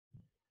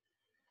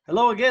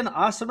Hello again,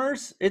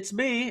 awesomers. It's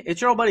me. It's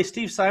your old buddy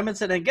Steve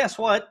Simonson. And guess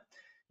what?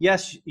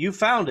 Yes, you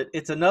found it.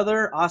 It's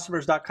another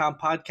awesomers.com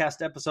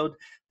podcast episode.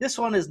 This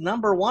one is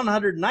number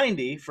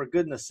 190, for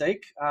goodness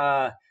sake.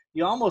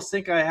 You almost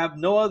think I have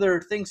no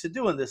other things to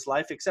do in this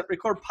life except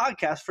record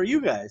podcasts for you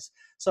guys.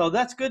 So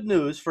that's good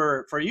news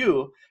for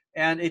you.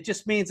 And it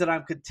just means that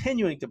I'm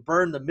continuing to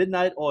burn the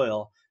midnight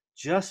oil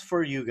just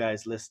for you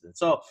guys listening.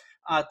 So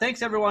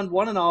thanks, everyone,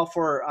 one and all,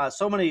 for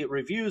so many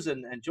reviews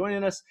and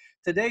joining us.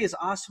 Today is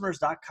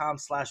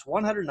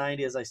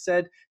awesomers.com/190, as I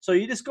said. So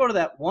you just go to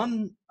that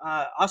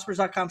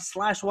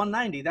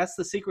awesomers.com/190. That's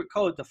the secret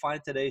code to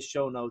find today's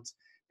show notes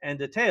and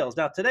details.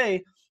 Now,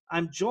 today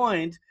I'm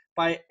joined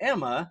by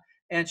Emma,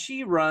 and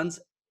she runs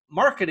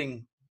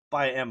Marketing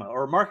by Emma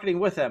or Marketing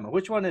with Emma.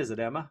 Which one is it,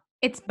 Emma?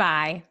 It's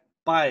by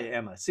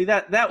Emma. See,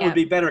 that would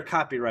be better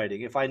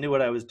copywriting. If I knew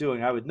what I was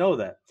doing, I would know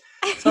that.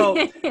 So,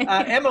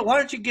 Emma, why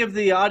don't you give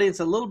the audience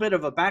a little bit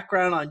of a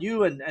background on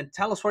you and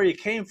tell us where you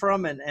came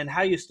from and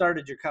how you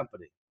started your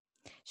company?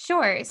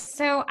 Sure.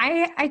 So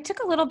I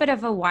took a little bit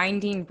of a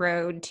winding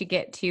road to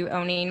get to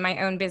owning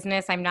my own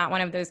business. I'm not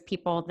one of those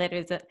people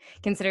that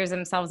considers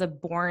themselves a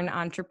born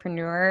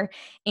entrepreneur.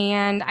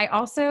 And I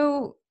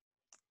also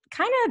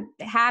kind of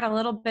had a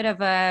little bit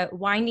of a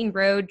winding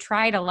road,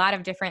 tried a lot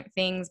of different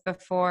things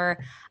before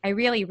I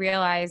really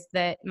realized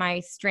that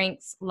my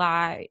strengths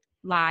lie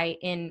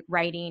in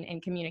writing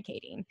and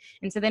communicating.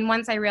 And so then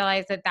once I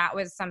realized that that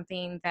was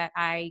something that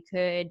I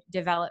could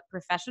develop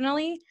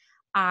professionally,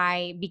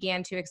 I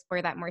began to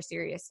explore that more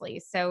seriously.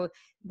 So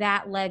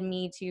that led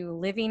me to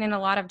living in a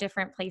lot of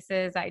different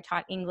places. I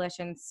taught English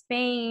in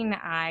Spain.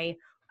 I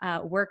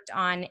worked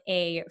on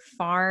a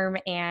farm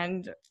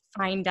and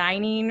fine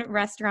dining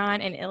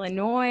restaurant in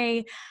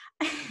Illinois.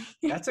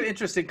 That's an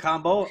interesting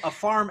combo, a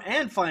farm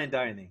and fine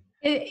dining.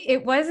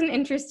 It was an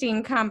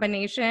interesting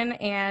combination,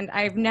 and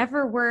I've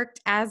never worked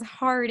as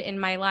hard in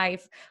my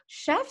life.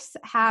 Chefs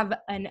have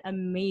an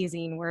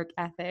amazing work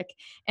ethic,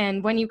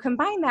 and when you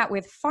combine that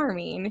with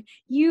farming,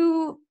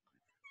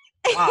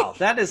 Wow,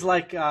 that is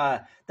like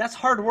that's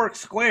hard work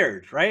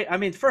squared, right? I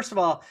mean, first of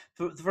all,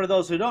 for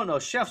those who don't know,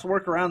 chefs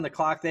work around the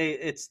clock.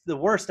 It's the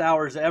worst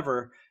hours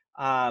ever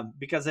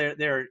because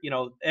they're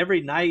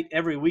every night,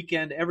 every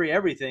weekend,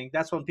 everything.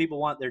 That's when people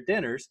want their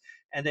dinners,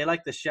 and they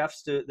like the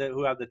chefs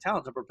who have the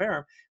talent to prepare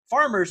them.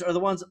 Farmers are the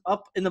ones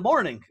up in the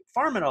morning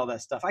farming all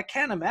that stuff. I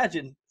can't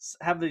imagine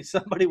having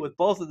somebody with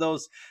both of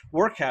those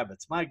work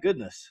habits. My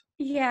goodness.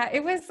 Yeah,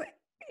 it was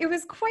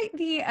quite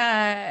the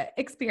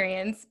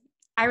experience.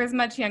 I was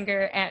much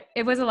younger and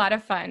it was a lot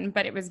of fun,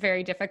 but it was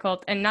very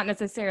difficult and not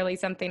necessarily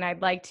something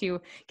I'd like to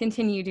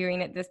continue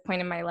doing at this point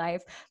in my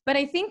life. But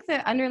I think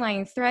the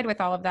underlying thread with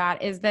all of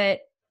that is that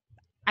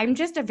I'm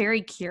just a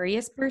very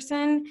curious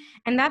person.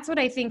 And that's what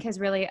I think has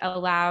really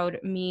allowed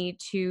me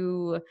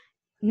to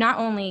not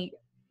only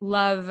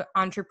love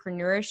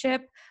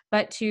entrepreneurship,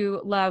 but to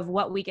love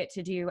what we get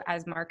to do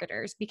as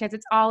marketers, because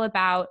it's all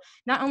about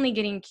not only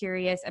getting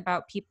curious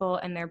about people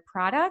and their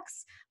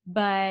products,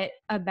 but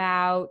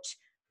about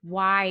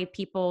why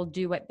people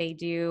do what they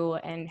do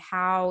and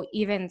how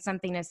even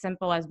something as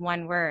simple as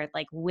one word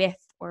like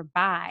with or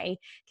by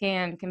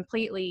can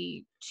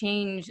completely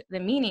change the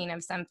meaning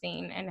of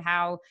something and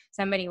how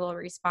somebody will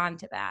respond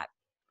to that.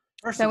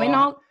 First So of in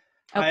all,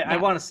 all, I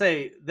want to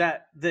say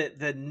that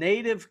the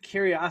native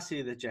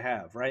curiosity that you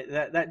have, right?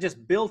 That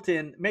just built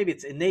in, maybe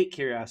it's innate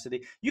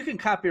curiosity. You can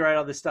copyright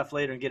all this stuff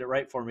later and get it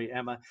right for me,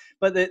 Emma.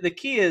 But the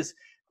key is,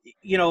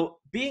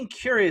 being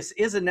curious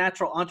is a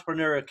natural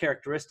entrepreneurial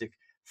characteristic.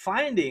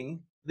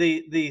 Finding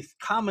the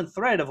common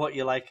thread of what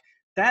you like,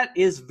 that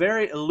is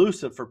very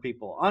elusive for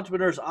people.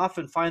 Entrepreneurs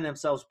often find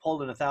themselves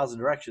pulled in 1,000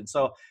 directions.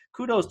 So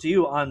kudos to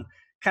you on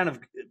kind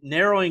of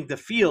narrowing the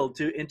field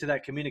into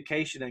that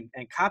communication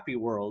and copy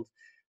world.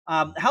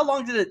 How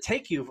long did it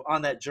take you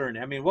on that journey?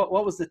 I mean, what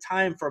was the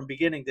time from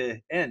beginning to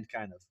end,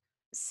 kind of?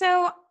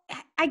 So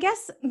I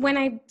guess when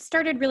I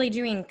started really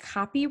doing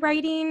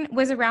copywriting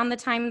was around the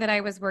time that I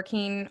was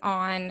working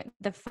on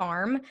the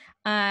farm,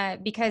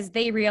 because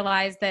they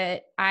realized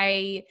that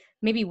I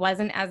maybe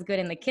wasn't as good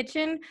in the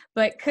kitchen,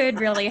 but could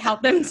really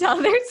help them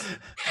tell their.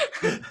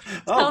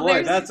 Oh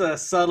boy, that's a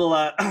subtle.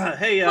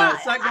 Hey, Well,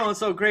 it's not going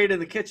so great in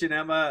the kitchen,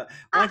 Emma.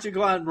 Why don't you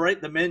go out and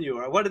write the menu,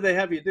 or what did they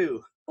have you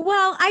do?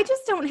 Well, I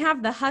just don't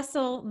have the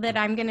hustle that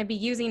I'm going to be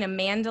using a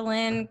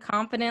mandolin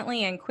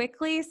confidently and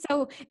quickly.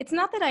 So it's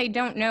not that I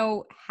don't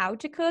know how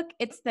to cook.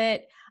 It's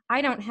that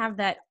I don't have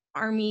that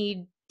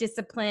army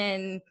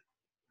discipline,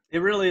 It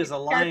really is a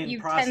sharp line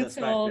process back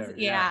utensils. there.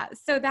 Yeah. Yeah.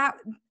 So that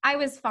I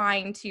was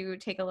fine to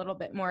take a little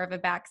bit more of a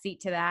backseat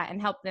to that and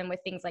help them with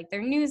things like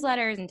their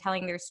newsletters and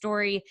telling their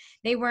story.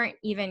 They weren't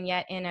even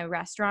yet in a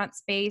restaurant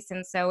space.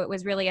 And so it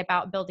was really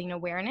about building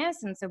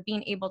awareness. And so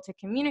being able to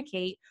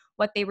communicate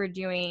what they were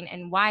doing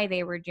and why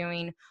they were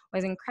doing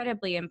was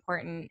incredibly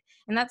important.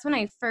 And that's when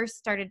I first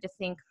started to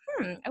think,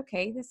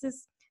 okay, this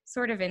is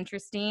sort of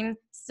interesting.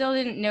 Still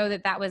didn't know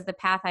that that was the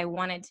path I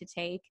wanted to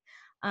take.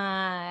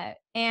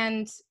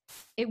 And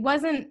it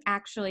wasn't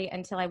actually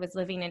until I was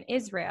living in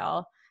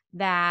Israel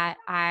that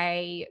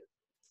I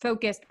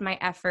focused my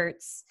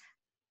efforts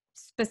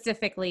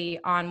specifically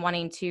on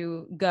wanting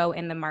to go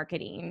in the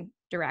marketing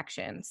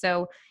direction.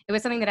 So it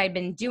was something that I'd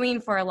been doing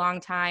for a long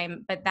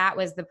time, but that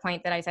was the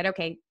point that I said,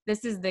 okay,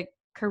 this is the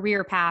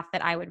career path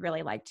that I would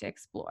really like to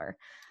explore.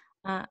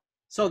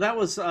 So that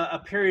was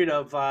a period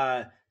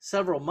of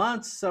several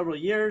months, several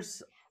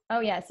years. Oh,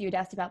 yes, you had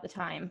asked about the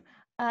time.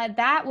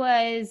 That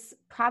was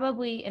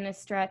probably in a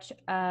stretch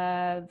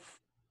of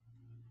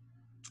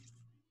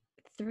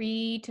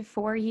 3 to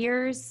 4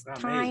 years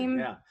Amazing, time.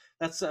 yeah.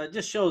 That's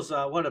just shows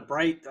what a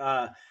bright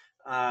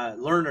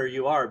learner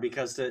you are,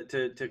 because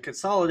to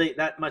consolidate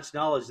that much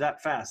knowledge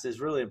that fast is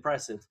really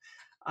impressive.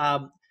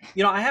 I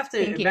have to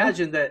Thank you.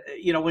 imagine that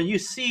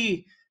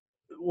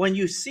when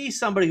you see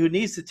somebody who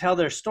needs to tell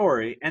their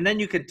story, and then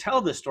you can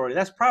tell the story,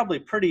 that's probably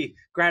pretty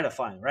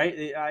gratifying,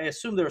 right? I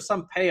assume there was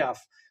some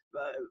payoff,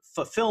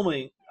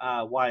 fulfilling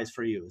wise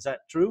for you. Is that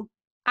true?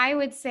 I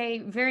would say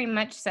very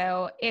much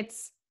so.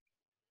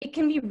 It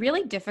can be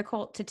really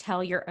difficult to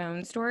tell your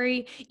own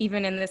story.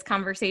 Even in this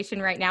conversation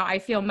right now, I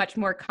feel much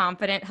more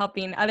confident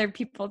helping other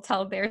people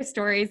tell their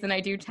stories than I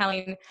do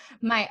telling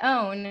my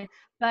own.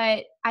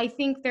 But I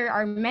think there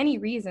are many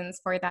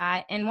reasons for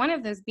that. And one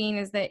of those being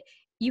is that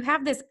you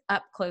have this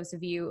up close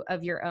view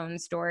of your own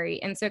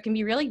story. And so it can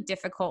be really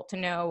difficult to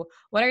know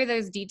what are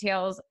those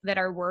details that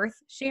are worth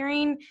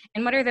sharing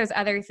and what are those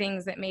other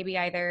things that maybe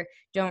either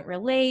don't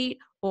relate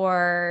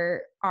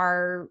or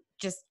are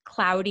just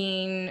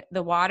clouding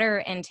the water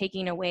and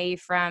taking away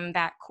from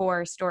that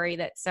core story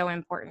that's so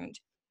important.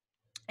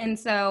 And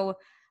so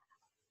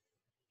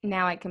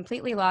now I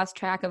completely lost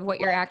track of what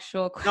your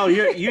actual No,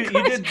 you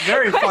did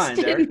very fine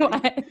there. question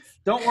was.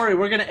 Don't worry,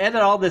 we're going to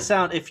edit all this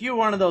out. If you're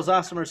one of those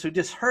Osmers who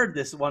just heard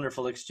this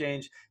wonderful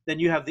exchange, then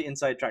you have the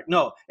inside track.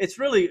 No, it's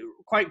really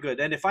quite good.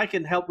 And if I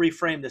can help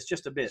reframe this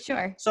just a bit.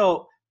 Sure.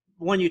 So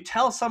when you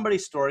tell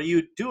somebody's story,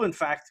 you do in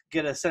fact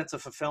get a sense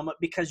of fulfillment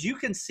because you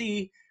can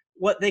see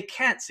what they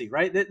can't see,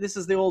 right? This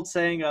is the old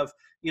saying of,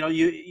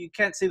 you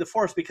can't see the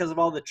forest because of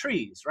all the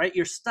trees, right?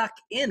 You're stuck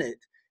in it.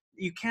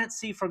 You can't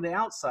see from the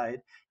outside.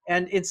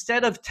 And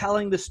instead of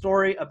telling the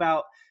story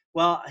about,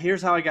 well,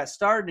 here's how I got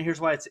started and here's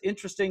why it's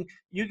interesting,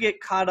 you get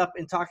caught up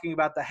in talking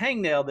about the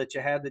hangnail that you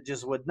had that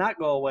just would not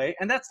go away.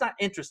 And that's not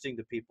interesting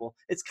to people.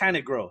 It's kind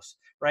of gross,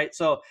 right?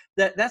 So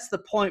that's the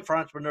point for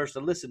entrepreneurs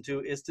to listen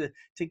to, is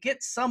to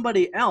get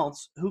somebody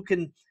else who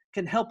can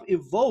help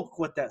evoke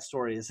what that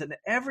story is. And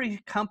every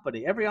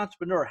company, every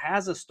entrepreneur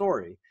has a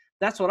story.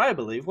 That's what I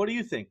believe. What do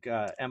you think,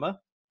 Emma?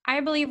 I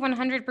believe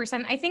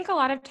 100%. I think a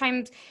lot of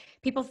times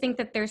people think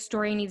that their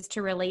story needs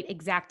to relate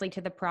exactly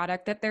to the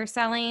product that they're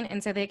selling.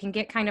 And so they can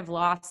get kind of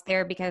lost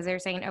there because they're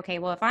saying, okay,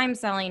 well, if I'm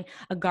selling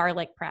a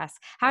garlic press,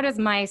 how does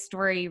my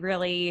story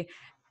really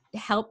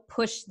help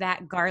push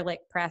that garlic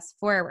press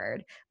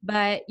forward?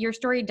 But your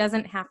story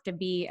doesn't have to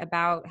be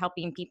about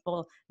helping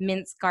people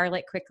mince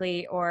garlic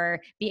quickly or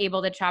be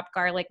able to chop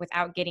garlic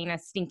without getting a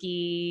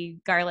stinky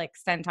garlic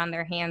scent on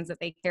their hands that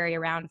they carry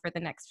around for the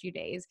next few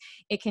days.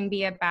 It can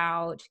be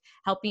about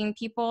helping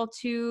people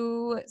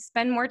to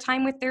spend more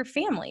time with their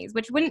families,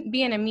 which wouldn't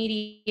be an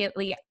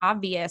immediately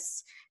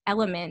obvious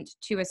element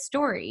to a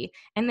story.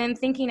 And then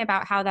thinking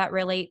about how that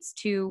relates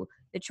to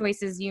the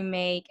choices you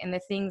make and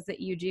the things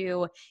that you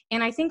do.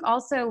 And I think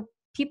also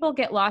people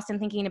get lost in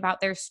thinking about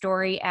their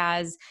story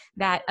as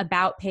that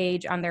about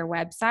page on their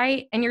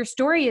website. And your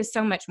story is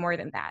so much more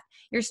than that.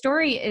 Your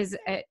story is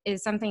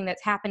something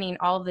that's happening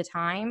all the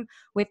time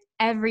with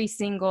every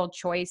single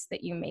choice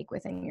that you make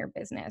within your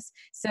business.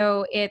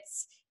 So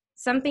it's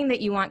something that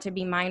you want to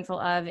be mindful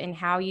of in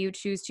how you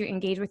choose to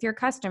engage with your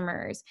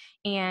customers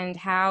and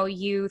how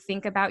you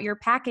think about your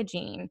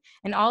packaging.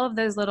 And all of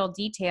those little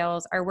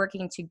details are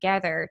working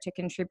together to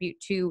contribute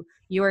to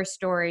your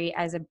story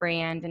as a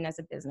brand and as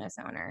a business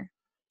owner.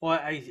 Well,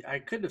 I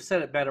couldn't have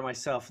said it better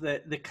myself.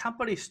 The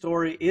company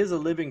story is a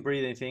living,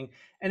 breathing thing,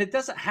 and it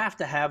doesn't have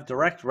to have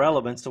direct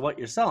relevance to what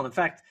you're selling. In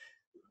fact,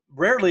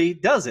 rarely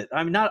does it.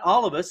 I mean, not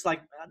all of us.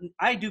 Like,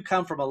 I do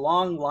come from a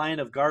long line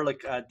of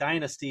garlic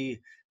dynasty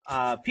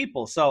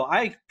people, so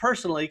I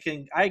personally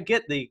I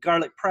get the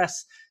garlic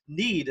press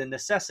need and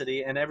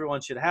necessity, and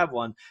everyone should have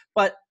one.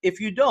 But if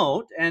you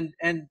don't, and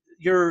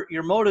your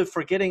motive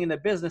for getting into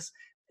business,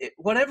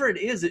 whatever it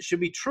is, it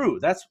should be true.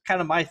 That's kind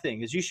of my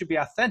thing. Is you should be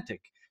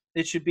authentic.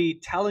 It should be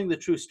telling the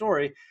true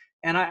story.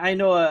 And I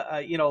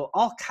know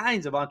all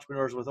kinds of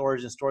entrepreneurs with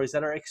origin stories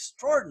that are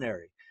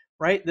extraordinary,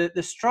 right?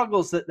 The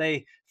struggles that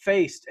they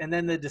faced, and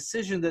then the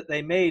decision that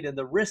they made, and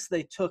the risks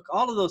they took.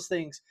 All of those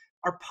things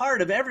are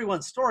part of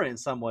everyone's story in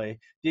some way.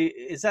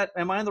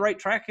 Am I on the right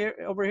track here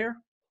over here?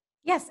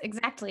 Yes,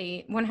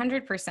 exactly.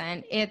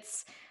 100%.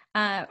 It's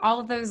all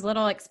of those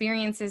little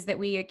experiences that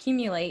we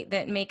accumulate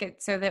that make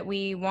it so that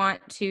we want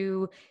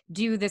to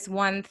do this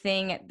one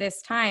thing at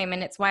this time.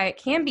 And it's why it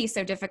can be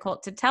so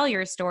difficult to tell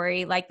your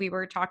story, like we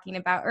were talking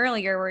about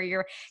earlier, where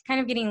you're kind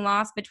of getting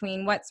lost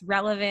between what's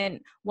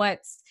relevant,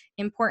 what's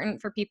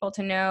important for people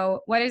to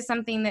know, what is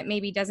something that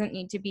maybe doesn't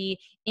need to be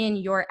in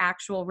your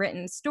actual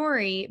written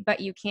story, but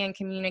you can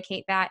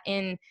communicate that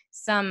in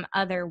some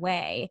other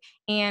way.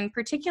 And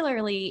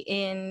particularly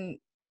in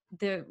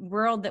the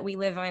world that we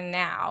live in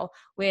now,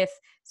 with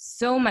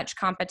so much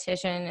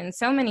competition and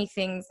so many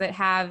things that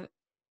have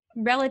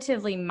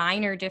relatively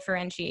minor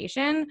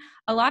differentiation,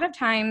 a lot of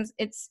times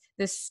it's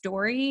the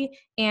story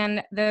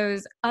and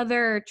those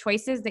other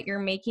choices that you're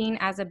making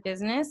as a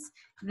business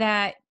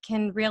that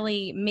can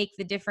really make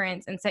the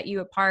difference and set you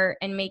apart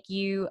and make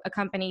you a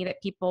company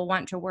that people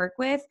want to work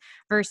with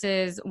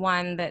versus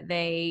one that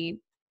they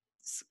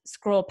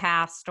scroll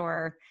past,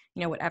 or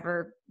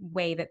whatever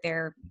way that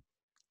they're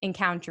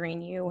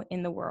encountering you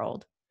in the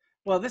world.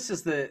 Well, this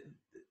is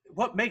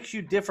what makes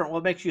you different,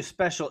 what makes you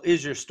special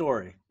is your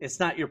story. It's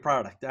not your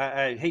product.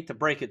 I hate to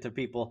break it to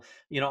people,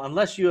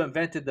 unless you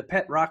invented the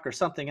pet rock or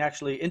something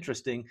actually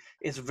interesting,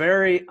 it's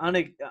very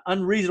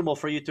unreasonable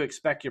for you to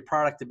expect your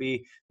product to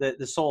be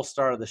the sole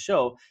star of the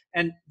show.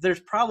 And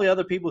there's probably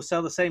other people who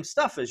sell the same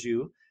stuff as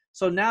you.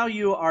 So now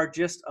you are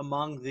just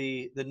among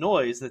the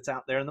noise that's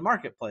out there in the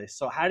marketplace.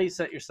 So how do you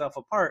set yourself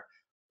apart?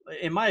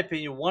 In my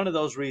opinion, one of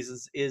those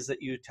reasons is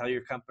that you tell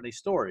your company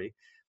story.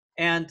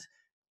 And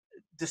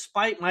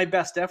despite my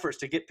best efforts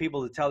to get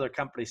people to tell their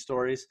company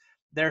stories,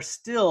 they're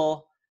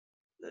still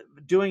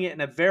doing it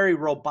in a very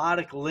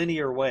robotic,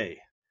 linear way.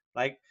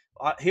 Like,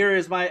 here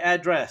is my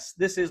address.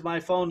 This is my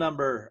phone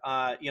number.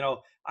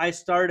 I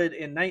started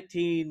in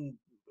 91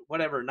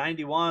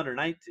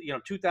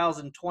 or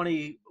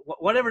 2020,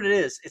 whatever it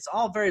is. It's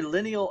all very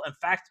lineal and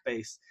fact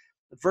based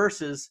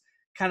versus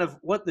kind of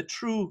what the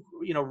true,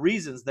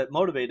 reasons that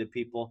motivated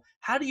people.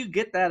 How do you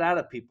get that out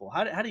of people?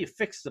 How do you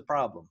fix the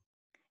problem?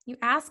 You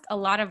ask a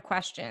lot of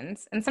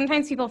questions, and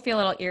sometimes people feel a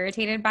little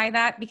irritated by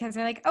that because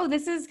they're like, oh,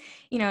 this is,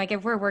 like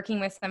if we're working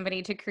with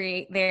somebody to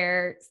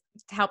to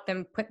help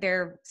them put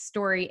their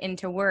story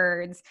into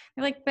words,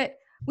 they're like, but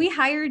we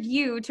hired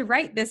you to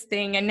write this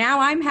thing, and now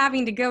I'm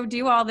having to go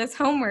do all this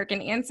homework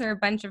and answer a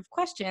bunch of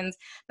questions.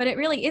 But it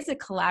really is a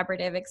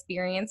collaborative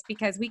experience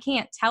because we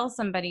can't tell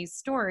somebody's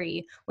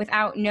story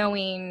without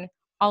knowing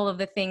all of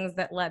the things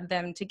that led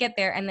them to get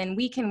there. And then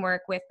we can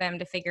work with them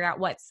to figure out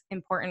what's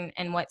important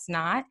and what's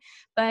not.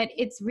 But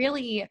it's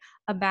really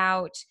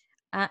about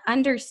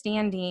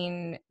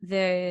understanding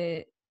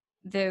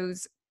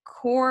those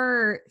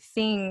core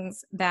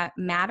things that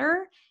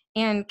matter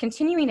and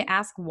continuing to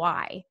ask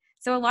why.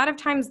 So a lot of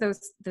times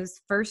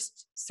those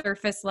first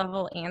surface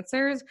level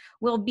answers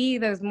will be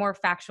those more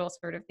factual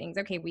sort of things.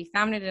 Okay, we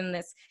found it on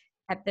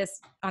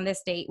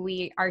this date,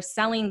 we are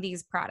selling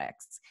these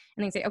products.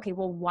 And they say, okay,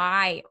 well,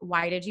 why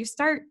did you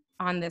start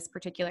on this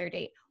particular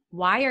date?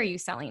 Why are you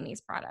selling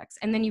these products?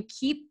 And then you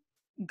keep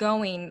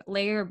going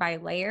layer by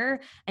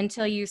layer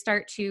until you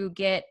start to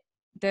get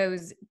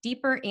those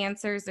deeper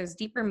answers, those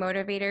deeper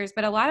motivators.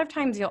 But a lot of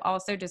times you'll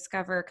also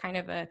discover kind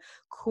of a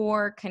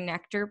core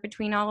connector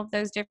between all of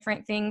those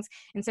different things.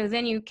 And so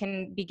then you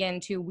can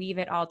begin to weave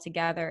it all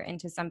together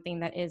into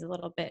something that is a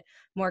little bit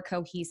more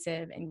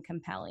cohesive and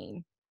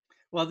compelling.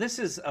 Well, this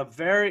is a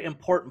very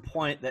important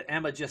point that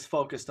Emma just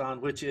focused on,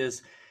 which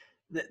is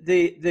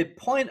the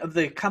point of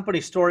the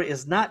company story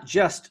is not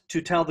just to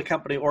tell the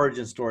company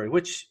origin story,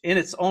 which in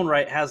its own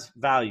right has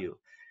value.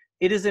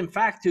 It is in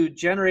fact to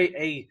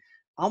generate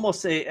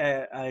almost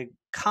a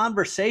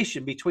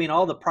conversation between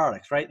all the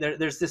products, right?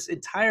 There's this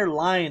entire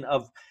line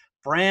of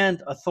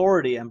brand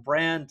authority and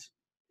brand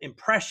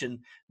impression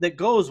that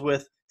goes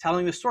with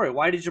telling the story.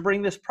 Why did you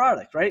bring this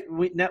product, right?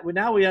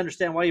 Now we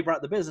understand why you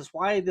brought the business,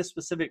 why this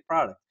specific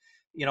product,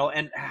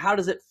 and how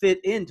does it fit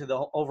into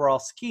the overall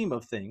scheme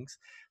of things.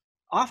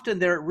 Often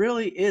there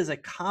really is a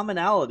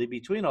commonality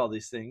between all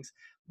these things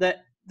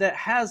that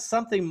has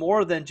something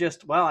more than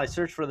just, well, I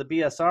searched for the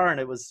BSR and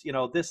it was,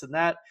 this and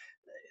that.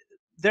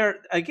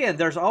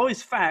 There's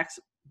always facts,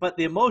 but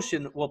the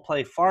emotion will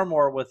play far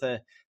more with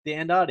the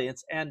end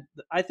audience. And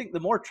I think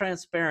the more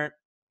transparent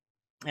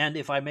and,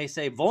 if I may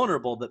say,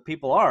 vulnerable that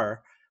people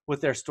are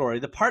with their story,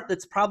 the part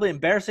that's probably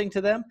embarrassing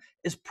to them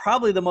is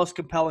probably the most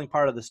compelling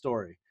part of the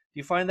story. Do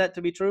you find that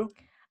to be true?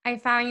 I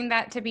find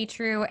that to be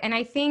true. And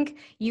I think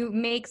you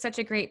make such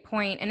a great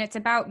point. And it's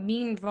about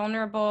being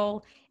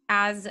vulnerable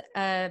as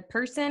a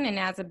person and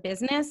as a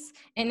business.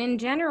 And in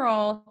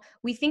general,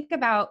 we think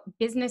about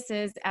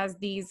businesses as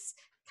these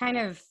kind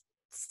of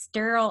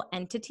sterile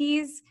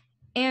entities.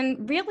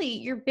 And really,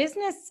 your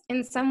business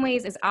in some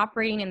ways is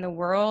operating in the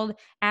world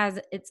as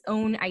its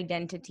own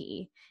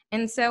identity.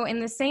 And so, in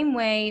the same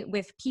way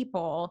with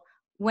people,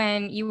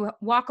 when you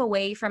walk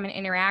away from an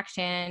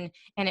interaction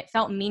and it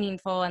felt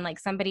meaningful and like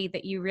somebody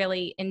that you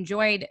really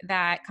enjoyed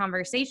that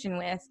conversation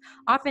with,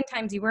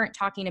 oftentimes you weren't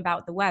talking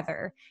about the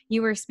weather.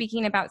 You were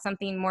speaking about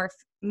something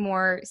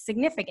more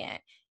significant,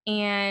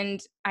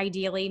 and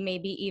ideally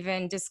maybe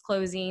even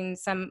disclosing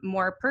some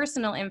more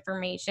personal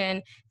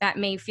information that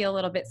may feel a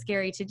little bit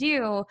scary to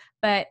do,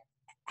 but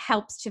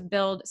helps to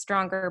build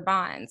stronger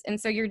bonds. And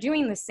so you're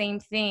doing the same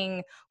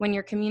thing when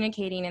you're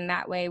communicating in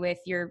that way with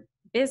your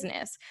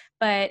business,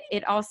 but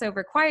it also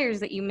requires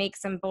that you make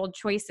some bold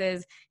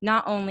choices,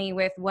 not only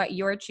with what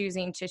you're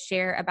choosing to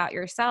share about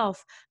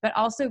yourself, but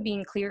also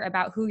being clear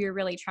about who you're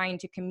really trying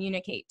to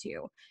communicate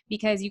to,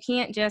 because you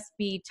can't just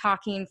be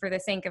talking for the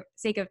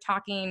sake of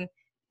talking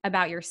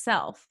about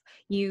yourself.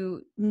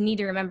 You need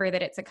to remember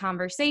that it's a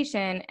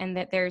conversation and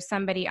that there's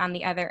somebody on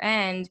the other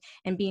end,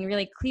 and being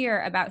really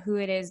clear about who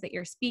it is that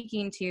you're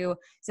speaking to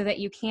so that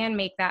you can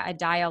make that a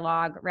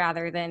dialogue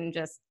rather than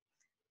just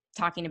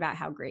talking about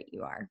how great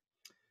you are.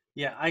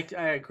 Yeah, I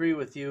agree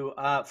with you.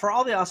 For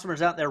all the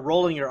customers out there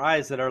rolling your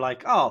eyes that are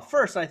like, oh,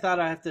 first I thought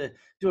I have to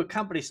do a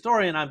company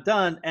story and I'm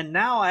done. And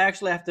now I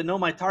actually have to know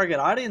my target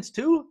audience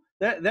too.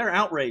 They're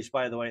outraged,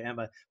 by the way,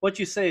 Emma. What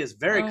you say is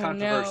very Oh no.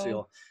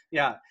 controversial.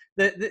 Yeah,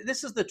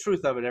 this is the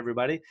truth of it,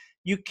 everybody.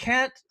 You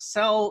can't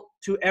sell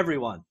to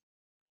everyone.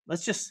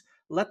 Let's just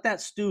let that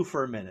stew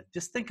for a minute.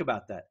 Just think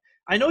about that.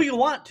 I know you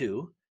want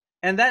to,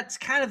 and that's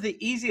kind of the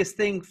easiest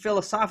thing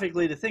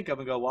philosophically to think of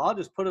and go, well, I'll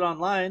just put it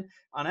online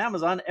on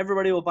Amazon,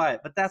 everybody will buy it.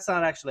 But that's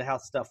not actually how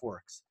stuff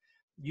works.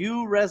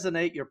 You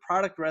resonate, your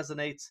product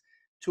resonates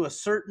to a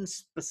certain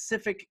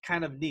specific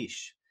kind of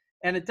niche.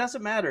 And it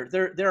doesn't matter.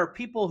 There are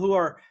people who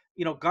are,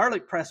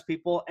 garlic press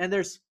people, and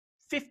there's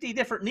 50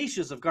 different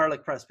niches of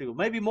garlic press people,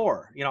 maybe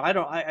more.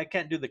 I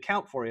can't do the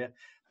count for you.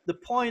 The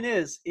point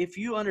is, if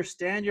you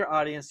understand your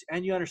audience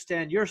and you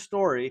understand your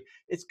story,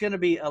 it's going to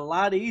be a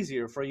lot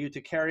easier for you to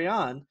carry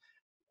on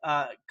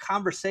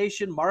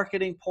conversation,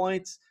 marketing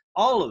points,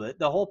 all of it,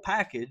 the whole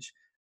package,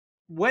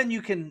 when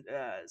you can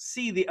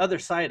see the other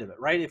side of it,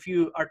 right? If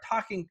you're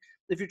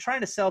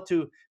trying to sell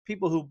to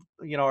people who,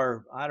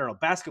 are, I don't know,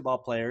 basketball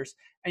players,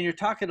 and you're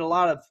talking a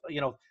lot of,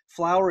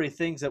 flowery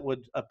things that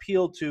would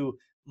appeal to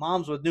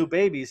moms with new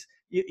babies,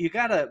 you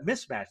got a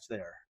mismatch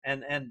there.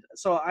 And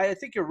so I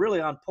think you're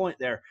really on point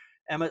there,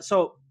 Emma.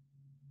 So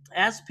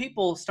as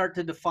people start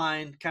to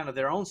define kind of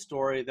their own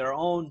story, their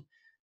own,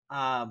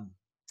 I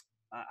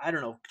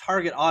don't know,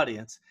 target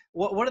audience,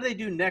 what do they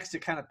do next to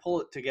kind of pull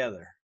it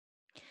together?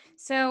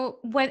 So,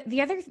 what the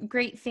other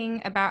great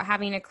thing about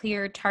having a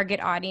clear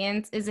target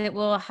audience is it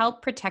will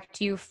help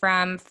protect you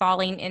from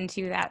falling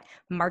into that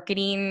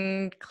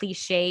marketing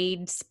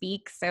cliched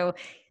speak. So,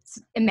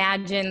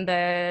 imagine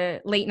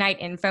the late night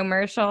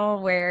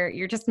infomercial where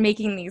you're just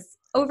making these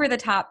over the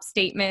top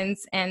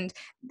statements, and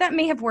that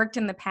may have worked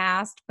in the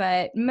past,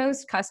 but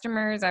most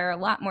customers are a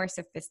lot more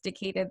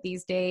sophisticated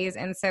these days.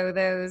 And so,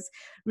 those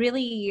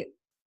really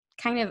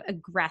kind of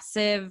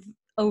aggressive,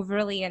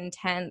 overly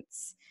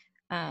intense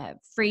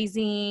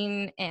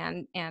phrasing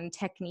and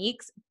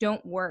techniques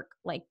don't work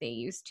like they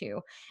used to.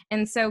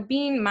 And so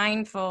being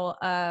mindful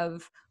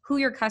of who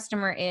your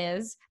customer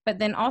is, but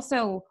then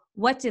also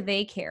what do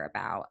they care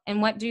about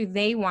and what do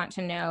they want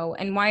to know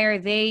and why are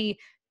they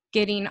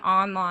getting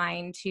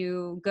online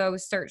to go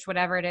search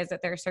whatever it is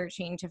that they're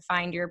searching to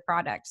find your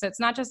product. So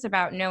it's not just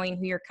about knowing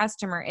who your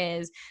customer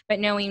is, but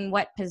knowing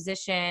what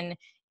position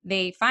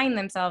they find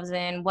themselves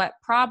in, what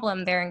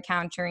problem they're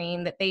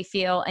encountering, that they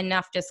feel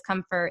enough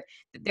discomfort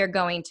that they're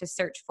going to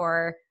search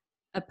for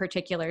a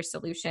particular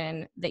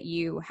solution that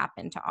you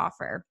happen to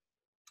offer.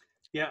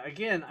 Yeah,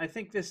 again, I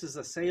think this is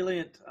a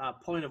salient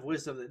point of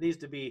wisdom that needs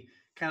to be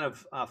kind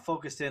of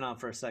focused in on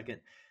for a second.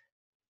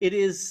 It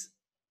is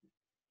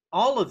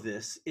all of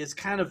this is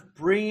kind of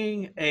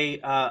bringing a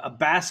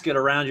basket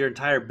around your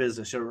entire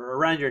business or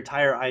around your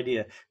entire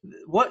idea.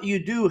 What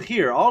you do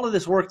here, all of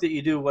this work that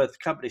you do with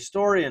company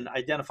story and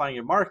identifying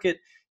your market,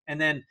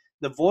 and then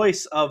the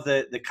voice of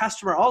the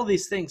customer, all of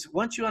these things,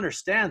 once you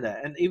understand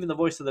that, and even the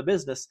voice of the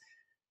business,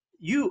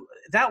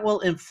 that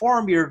will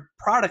inform your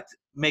product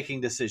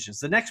making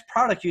decisions. The next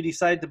product you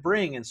decide to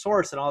bring and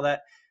source and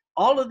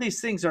all of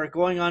these things are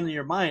going on in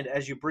your mind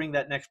as you bring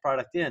that next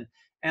product in.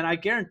 And I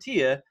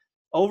guarantee you,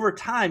 over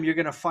time, you're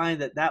going to find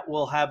that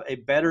will have a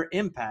better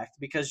impact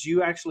because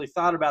you actually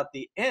thought about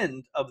the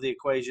end of the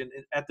equation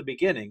at the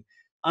beginning,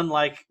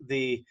 unlike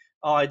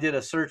I did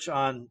a search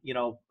on,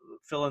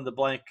 fill in the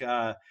blank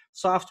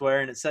software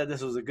and it said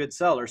this was a good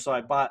seller. So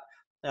I bought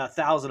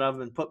 1,000 of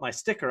them and put my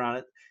sticker on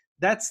it.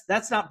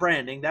 That's not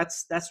branding.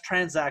 That's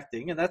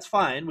transacting, and that's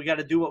fine. We got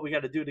to do what we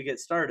got to do to get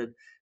started.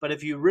 But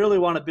if you really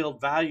want to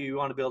build value, you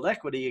want to build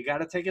equity, you got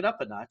to take it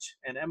up a notch.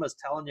 And Emma's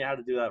telling you how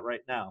to do that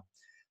right now.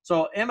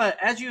 So Emma,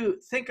 as you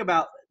think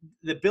about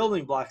the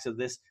building blocks of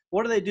this,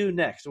 what do they do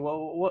next?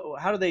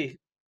 How do they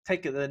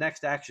take the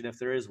next action if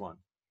there is one?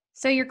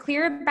 So you're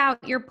clear about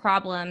your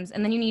problems,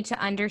 and then you need to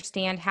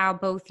understand how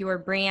both your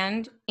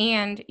brand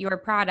and your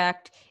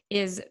product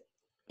is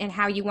and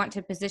how you want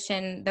to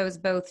position those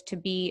both to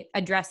be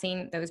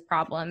addressing those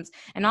problems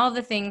and all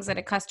the things that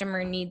a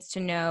customer needs to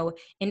know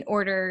in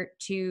order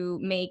to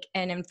make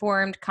an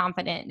informed,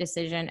 confident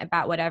decision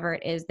about whatever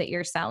it is that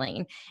you're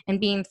selling, and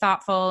being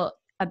thoughtful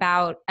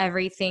about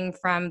everything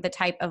from the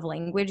type of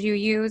language you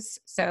use.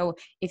 So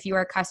if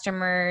your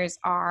customers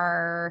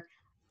are,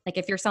 like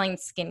if you're selling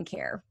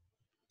skincare,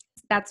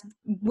 that's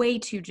way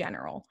too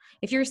general.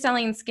 If you're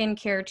selling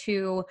skincare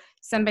to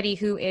somebody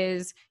who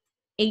is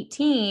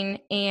 18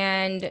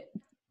 and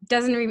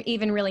doesn't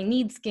even really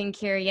need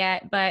skincare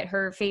yet, but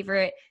her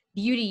favorite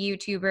beauty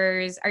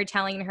YouTubers are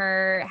telling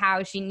her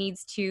how she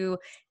needs to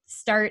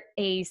start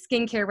a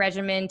skincare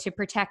regimen to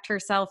protect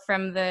herself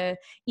from the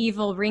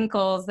evil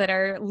wrinkles that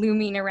are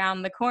looming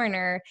around the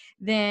corner,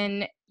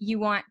 then you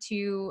want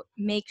to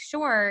make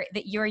sure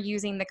that you're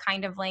using the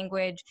kind of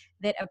language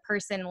that a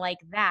person like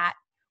that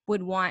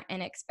would want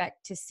and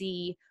expect to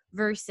see,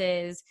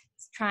 versus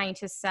trying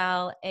to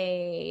sell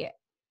a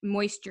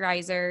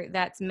moisturizer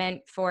that's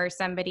meant for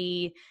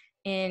somebody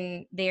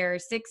in their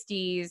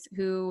 60s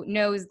who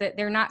knows that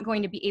they're not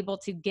going to be able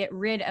to get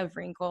rid of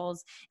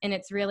wrinkles, and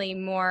it's really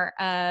more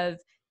of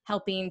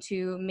helping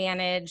to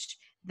manage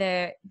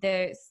the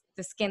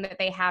skin that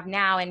they have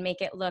now and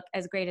make it look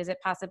as great as it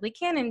possibly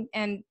can,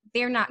 and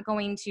they're not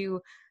going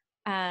to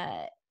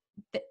uh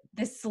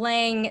the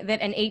slang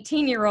that an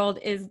 18-year-old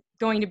is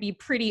going to be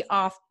pretty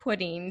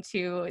off-putting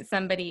to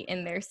somebody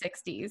in their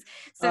 60s.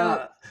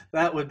 So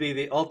That would be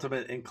the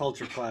ultimate in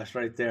culture clash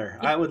right there.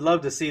 yeah. I would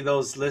love to see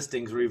those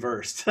listings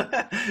reversed.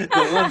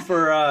 The one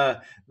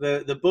for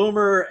the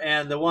boomer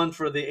and the one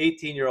for the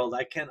 18-year-old.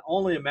 I can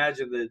only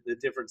imagine the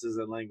differences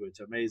in language.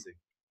 Amazing.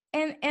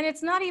 And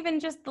it's not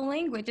even just the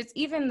language, it's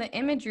even the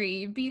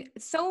imagery.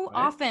 So Right?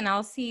 often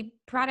I'll see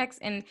products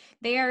and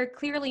they are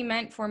clearly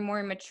meant for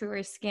more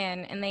mature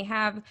skin, and they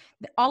have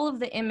all of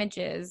the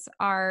images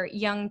are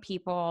young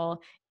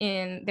people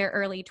in their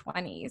early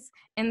 20s.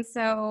 And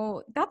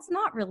so that's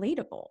not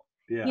relatable.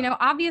 Yeah.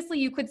 Obviously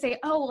you could say,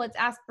 oh, well, it's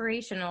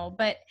aspirational,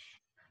 but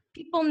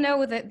people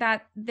know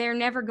that they're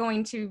never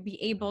going to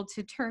be able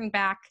to turn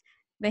back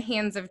the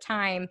hands of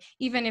time.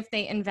 Even if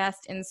they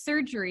invest in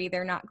surgery,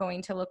 they're not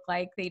going to look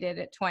like they did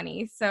at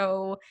 20.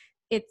 So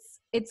it's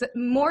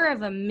more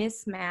of a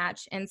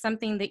mismatch, and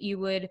something that you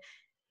would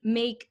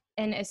make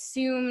an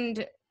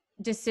assumed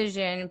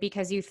decision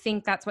because you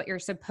think that's what you're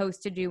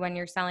supposed to do when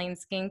you're selling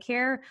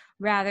skincare,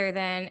 rather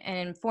than an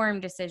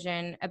informed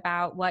decision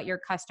about what your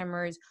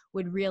customers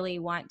would really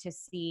want to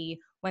see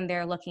when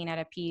they're looking at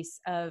a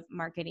piece of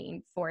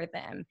marketing for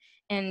them.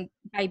 And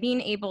by being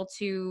able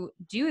to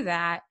do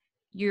that,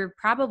 you're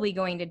probably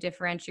going to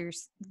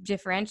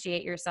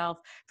differentiate yourself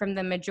from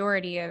the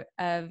majority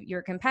of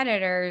your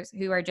competitors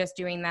who are just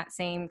doing that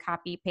same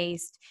copy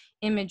paste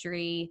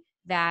imagery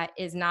that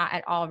is not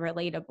at all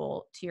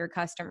relatable to your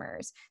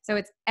customers. So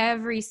it's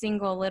every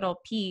single little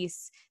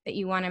piece that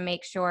you want to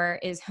make sure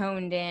is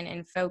honed in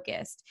and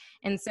focused.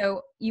 And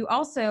so you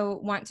also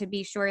want to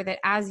be sure that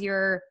as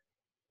you're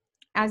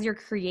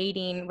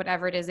creating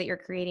whatever it is that you're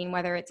creating,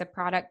 whether it's a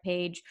product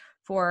page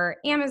for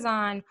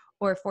Amazon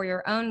or for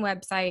your own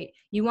website,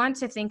 you want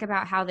to think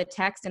about how the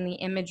text and the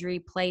imagery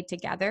play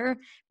together.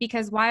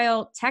 Because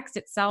while text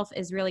itself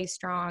is really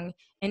strong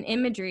and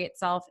imagery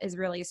itself is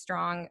really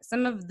strong,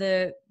 some of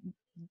the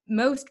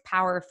most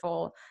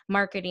powerful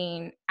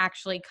marketing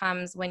actually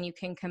comes when you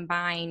can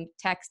combine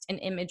text and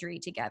imagery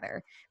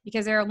together,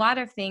 because there are a lot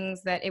of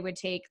things that it would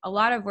take a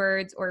lot of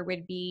words or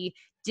would be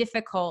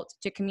difficult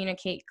to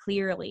communicate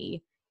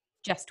clearly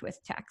just with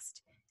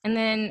text. And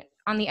then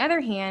on the other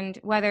hand,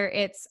 whether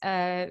it's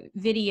a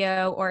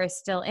video or a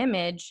still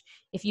image,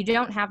 if you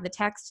don't have the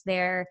text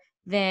there,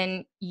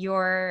 then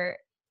you're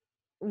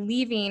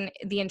leaving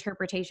the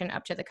interpretation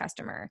up to the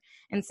customer.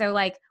 And so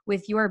like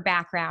with your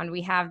background,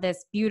 we have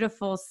this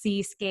beautiful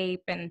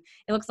seascape and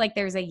it looks like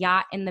there's a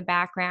yacht in the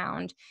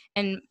background.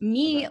 And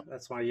me,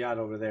 That's my yacht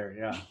over there.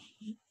 Yeah.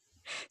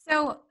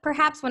 so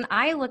perhaps when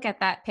I look at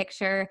that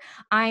picture,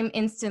 I'm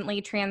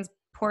instantly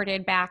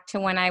transported back to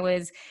when I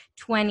was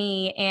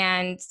 20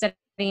 and studying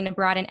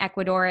abroad in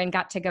Ecuador and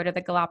got to go to the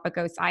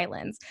Galapagos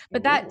Islands.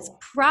 But that's Ooh.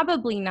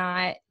 probably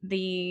not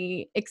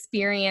the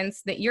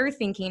experience that you're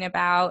thinking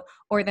about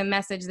or the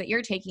message that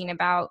you're taking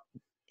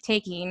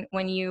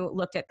when you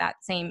looked at that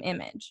same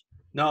image.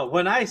 No,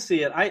 when I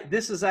see it,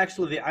 this is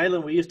actually the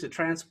island we used to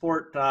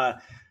transport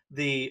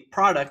the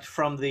product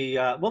from the,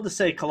 we'll just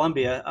say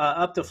Colombia,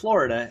 up to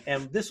Florida.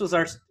 And this was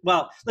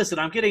well, listen,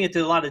 I'm getting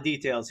into a lot of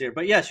details here,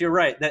 but yes, you're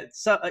right that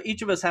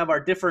each of us have our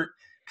different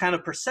kind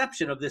of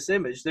perception of this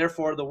image.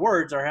 Therefore, the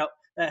words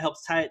that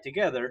helps tie it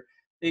together.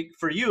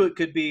 For you, it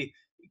could be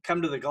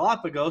come to the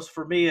Galapagos.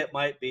 For me, it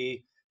might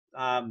be,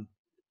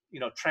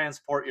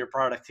 transport your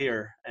product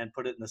here and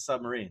put it in the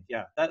submarine.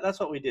 Yeah, that's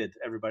what we did,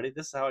 everybody.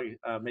 This is how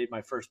I made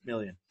my first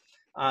million.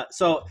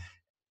 So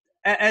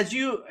as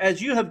you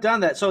have done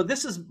that, so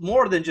this is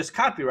more than just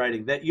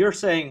copywriting, that you're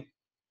saying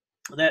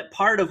that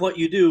part of what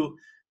you do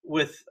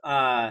with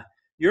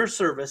your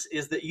service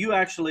is that you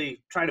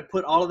actually try to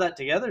put all of that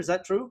together. Is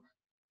that true?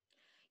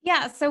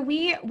 Yeah, so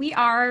we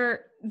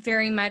are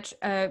very much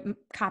a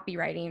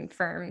copywriting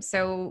firm.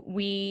 So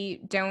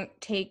we don't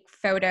take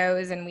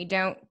photos and we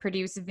don't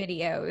produce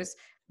videos,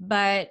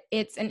 but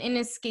it's an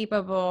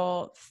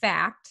inescapable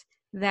fact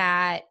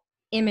that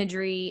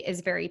imagery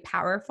is very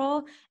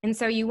powerful. And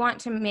so you want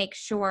to make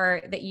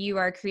sure that you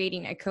are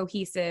creating a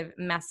cohesive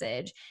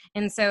message.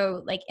 And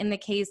so like in the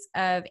case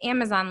of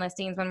Amazon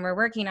listings, when we're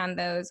working on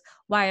those,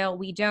 while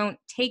we don't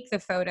take the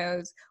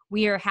photos,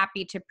 we are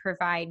happy to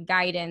provide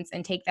guidance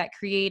and take that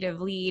creative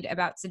lead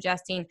about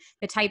suggesting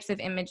the types of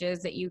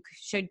images that you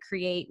should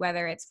create,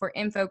 whether it's for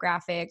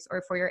infographics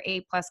or for your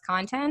A+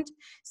 content,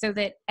 so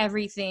that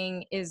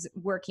everything is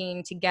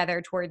working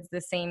together towards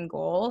the same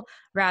goal,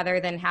 rather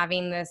than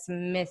having this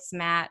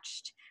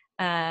mismatched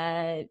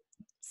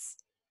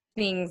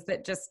things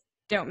that just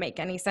don't make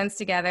any sense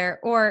together,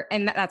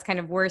 and that's kind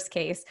of worst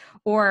case,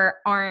 or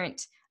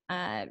aren't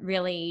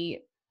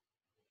really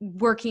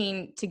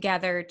working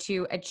together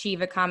to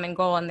achieve a common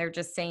goal, and they're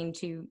just saying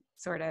two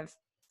sort of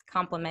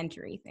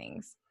complementary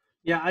things.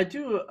 Yeah, I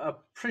do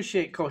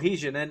appreciate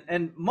cohesion,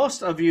 and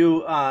most of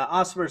you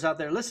Osmers out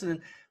there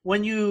listening,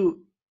 when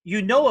you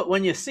know it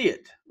when you see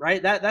it,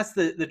 right? That's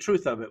the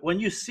truth of it. When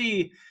you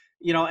see,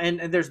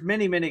 and there's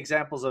many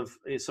examples of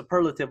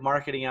superlative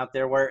marketing out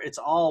there where it's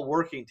all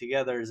working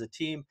together as a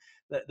team.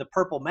 The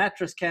purple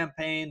mattress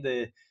campaign,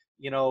 the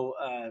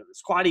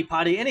Squatty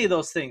Potty, any of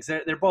those things,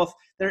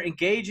 they're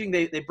engaging.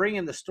 They bring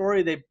in the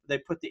story. They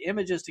put the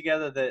images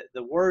together.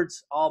 The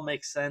words all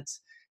make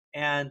sense,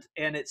 and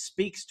it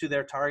speaks to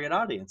their target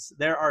audience.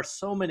 There are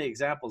so many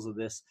examples of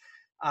this,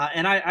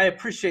 and I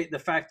appreciate the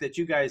fact that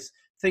you guys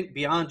think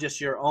beyond just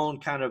your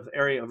own kind of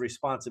area of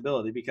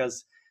responsibility,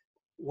 because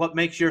what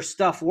makes your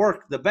stuff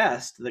work the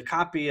best, the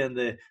copy and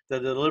the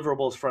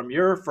deliverables from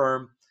your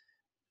firm,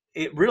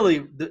 it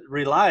really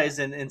relies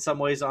in some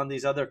ways on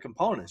these other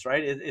components,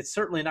 right? It's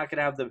certainly not going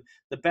to have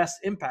the best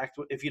impact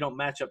if you don't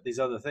match up these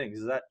other things.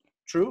 Is that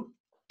true?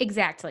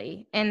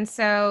 Exactly. And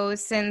so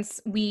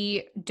since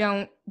we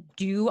don't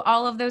do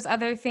all of those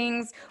other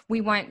things,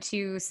 we want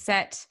to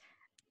set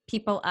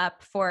people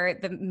up for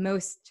the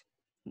most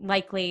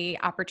likely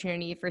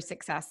opportunity for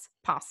success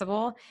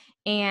possible.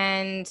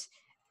 And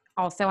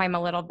also, I'm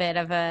a little bit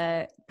of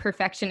a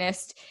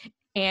perfectionist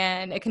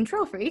and a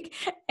control freak,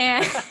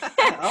 and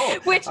Oh,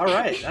 which all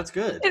right, that's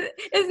good.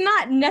 is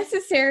not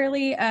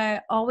necessarily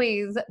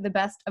always the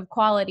best of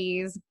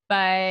qualities,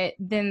 but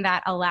then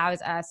that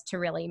allows us to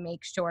really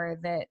make sure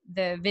that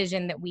the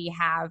vision that we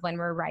have when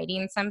we're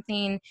writing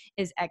something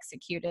is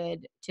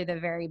executed to the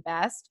very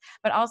best.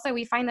 But also,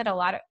 we find that a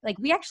lot of,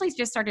 we actually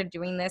just started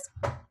doing this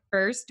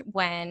first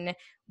when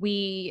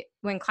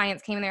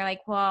clients came and they're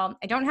like, well,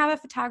 I don't have a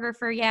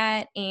photographer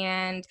yet,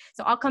 and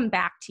so I'll come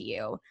back to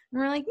you.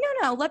 And we're like,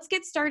 no, let's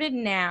get started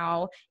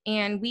now,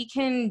 and we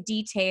can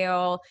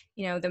detail,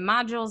 the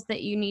modules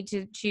that you need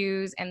to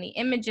choose and the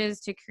images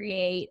to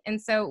create.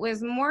 And so it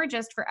was more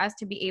just for us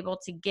to be able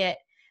to get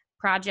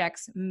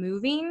projects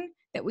moving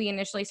that we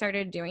initially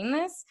started doing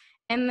this.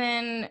 And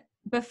then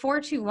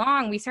before too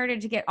long, we started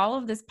to get all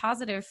of this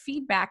positive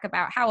feedback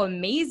about how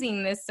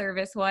amazing this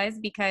service was,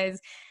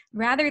 because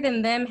rather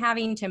than them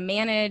having to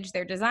manage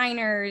their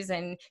designers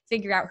and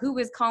figure out who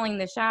was calling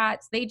the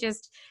shots, they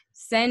just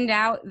send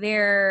out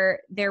their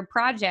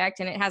project,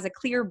 and it has a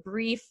clear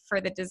brief for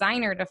the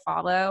designer to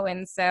follow.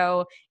 And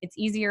so it's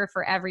easier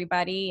for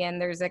everybody, and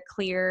there's a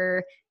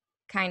clear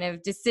kind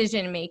of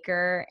decision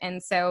maker.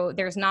 And so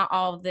there's not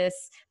all of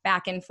this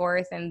back and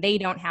forth, and they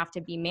don't have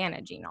to be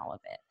managing all of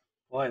it.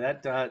 Boy,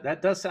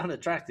 that does sound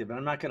attractive.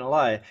 I'm not going to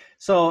lie.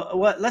 So,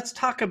 let's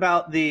talk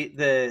about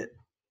a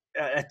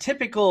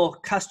typical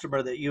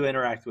customer that you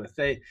interact with.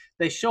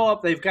 They show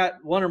up. They've got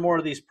one or more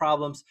of these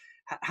problems.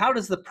 How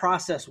does the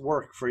process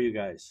work for you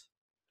guys?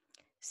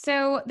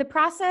 So the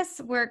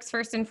process works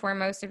first and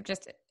foremost of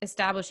just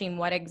establishing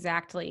what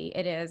exactly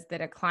it is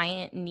that a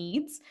client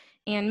needs,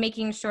 and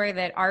making sure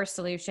that our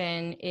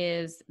solution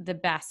is the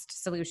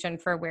best solution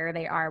for where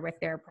they are with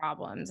their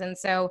problems. And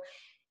so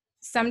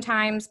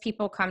sometimes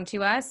people come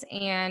to us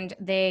and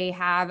they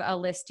have a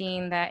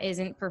listing that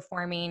isn't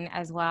performing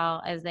as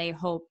well as they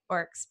hope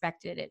or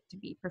expected it to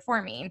be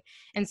performing.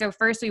 And so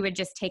first we would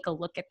just take a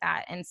look at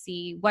that and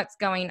see what's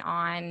going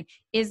on.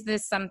 Is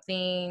this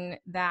something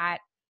that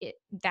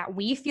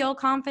we feel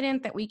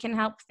confident that we can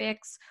help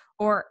fix,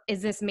 or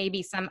is this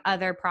maybe some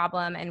other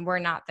problem and we're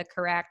not the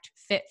correct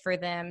fit for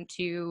them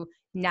to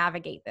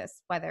navigate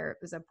this, whether it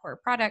was a poor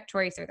product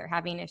choice or they're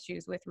having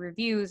issues with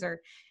reviews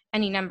or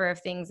any number of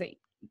things that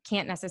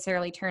can't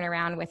necessarily turn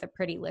around with a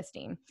pretty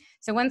listing.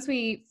 So once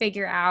we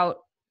figure out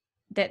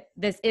that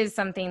this is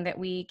something that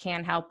we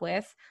can help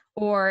with,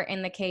 or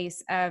in the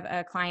case of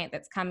a client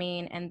that's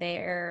coming and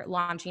they're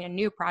launching a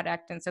new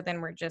product, and so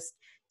then we're just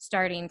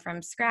starting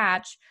from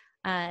scratch,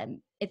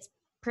 it's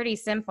pretty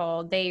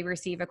simple. They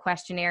receive a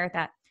questionnaire,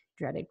 that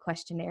dreaded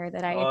questionnaire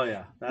that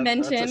I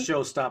mentioned. That's a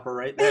showstopper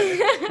right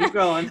there. Keep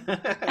going.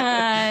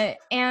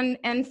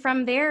 And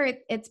from there,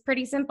 it's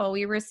pretty simple.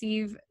 We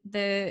receive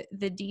the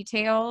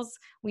details.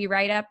 We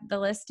write up the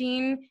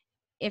listing.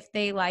 If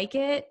they like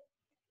it,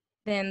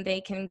 then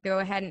they can go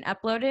ahead and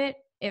upload it.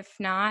 If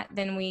not,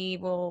 then we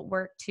will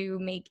work to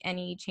make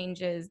any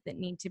changes that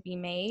need to be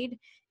made.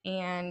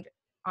 And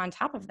on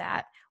top of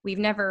that, we've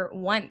never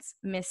once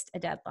missed a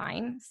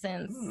deadline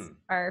since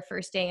our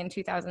first day in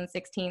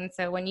 2016.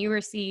 So when you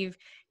receive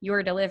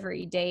your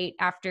delivery date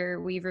after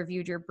we've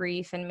reviewed your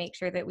brief and make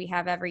sure that we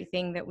have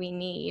everything that we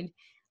need,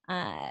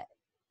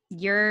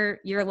 you're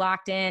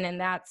locked in, and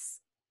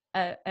that's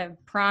a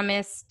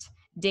promised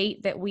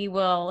date that we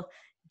will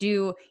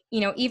do,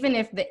 even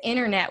if the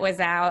internet was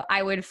out,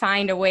 I would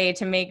find a way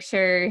to make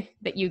sure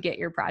that you get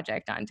your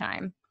project on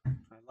time.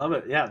 I love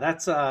it. Yeah,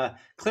 that's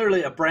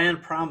clearly a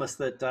brand promise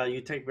that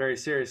you take very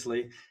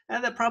seriously,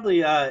 and that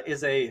probably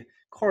is a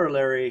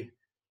corollary,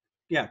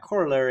 yeah,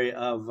 corollary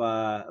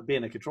of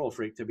being a control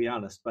freak, to be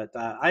honest. But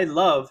I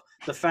love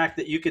the fact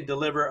that you can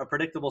deliver a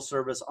predictable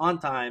service on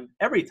time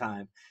every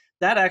time.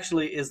 That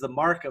actually is the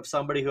mark of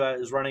somebody who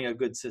is running a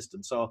good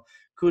system. So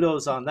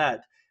kudos on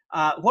that.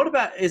 What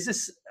about, is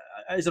this?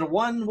 Is it a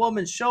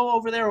one-woman show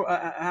over there?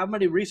 How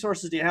many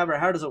resources do you have, or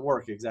how does it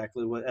work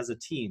exactly as a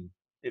team?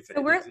 If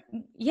So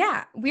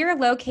we're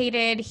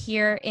located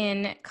here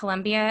in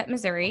Columbia,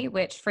 Missouri,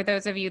 which for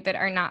those of you that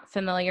are not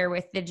familiar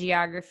with the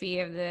geography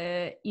of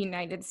the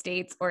United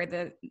States or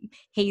the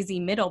hazy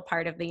middle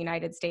part of the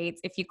United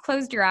States, if you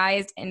closed your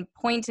eyes and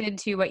pointed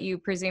to what you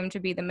presume to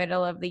be the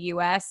middle of the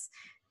US,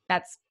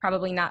 that's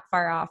probably not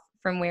far off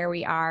from where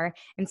we are.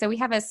 And so we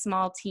have a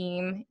small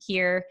team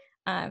here.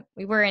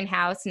 We were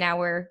in-house, now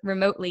we're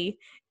remotely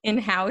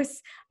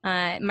in-house.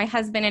 My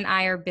husband and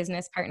I are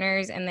business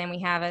partners, and then we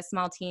have a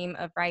small team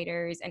of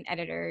writers and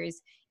editors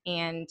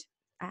and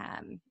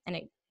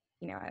a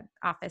an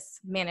office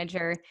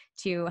manager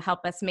to help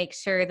us make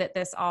sure that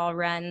this all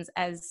runs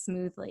as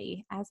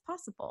smoothly as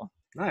possible.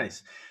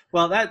 Nice.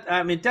 Well, that,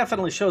 I mean,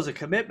 definitely shows a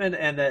commitment,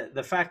 and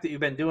the fact that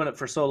you've been doing it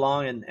for so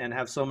long and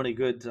have so many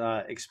good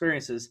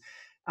experiences.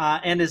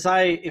 And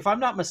if I'm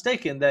not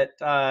mistaken, that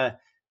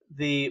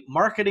the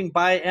Marketing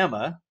by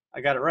Emma,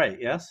 I got it right,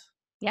 yes?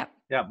 Yep.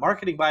 Yeah,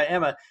 Marketing by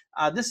Emma.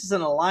 This is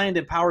an aligned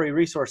Empowery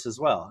resource as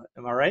well.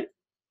 Am I right?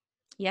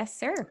 Yes,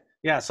 sir.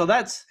 Yeah, so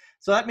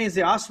that means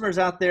the Awesomers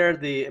out there,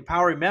 the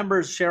Empowery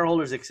members,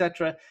 shareholders,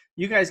 etc.,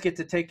 you guys get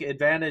to take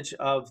advantage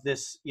of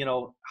this,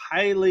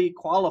 highly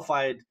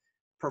qualified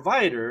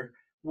provider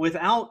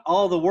without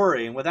all the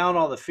worry and without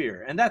all the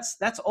fear. And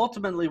that's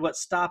ultimately what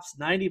stops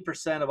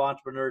 90% of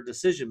entrepreneur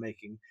decision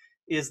making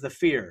is the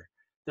fear.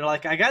 They're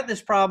like, I got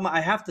this problem,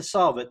 I have to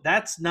solve it.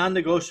 That's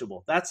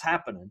non-negotiable. That's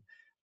happening.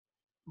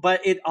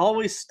 But it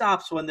always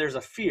stops when there's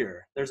a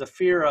fear. There's a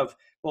fear of,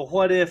 well,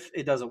 what if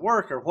it doesn't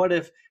work, or what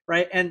if,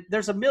 right? And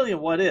there's a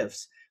million what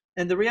ifs.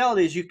 And the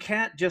reality is you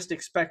can't just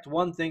expect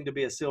one thing to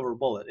be a silver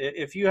bullet.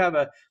 If you have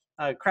a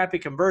crappy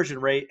conversion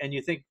rate and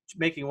you think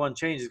making one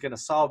change is going to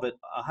solve it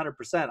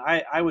 100%,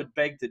 I would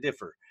beg to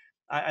differ.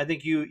 I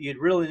think you'd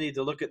really need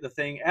to look at the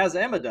thing, as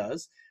Emma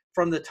does,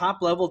 from the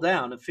top level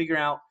down and figure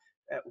out,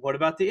 what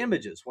about the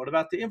images? What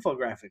about the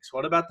infographics?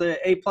 What about the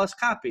A+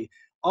 copy?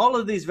 All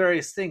of these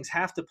various things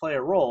have to play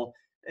a role.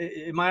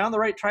 Am I on the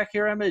right track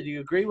here, Emma? Do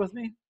you agree with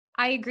me?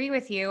 I agree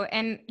with you.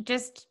 And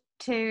just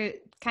to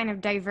kind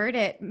of divert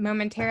it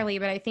momentarily,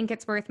 but I think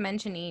it's worth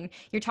mentioning,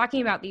 you're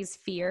talking about these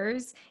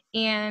fears,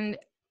 and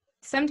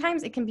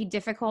sometimes it can be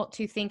difficult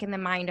to think in the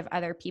mind of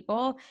other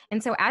people.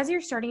 And so as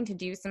you're starting to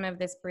do some of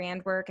this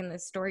brand work and the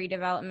story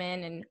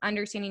development and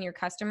understanding your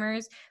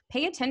customers,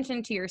 pay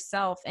attention to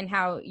yourself and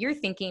how you're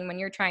thinking when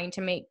you're trying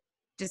to make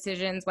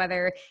decisions,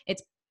 whether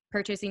it's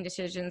purchasing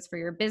decisions for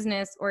your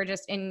business or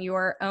just in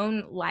your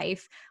own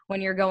life when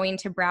you're going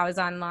to browse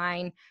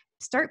online.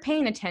 Start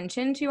paying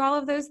attention to all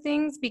of those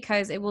things,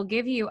 because it will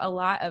give you a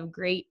lot of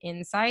great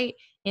insight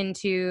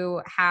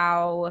into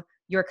how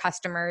your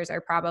customers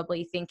are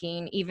probably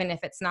thinking, even if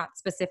it's not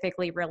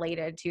specifically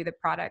related to the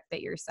product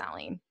that you're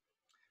selling.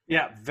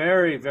 Yeah,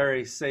 very,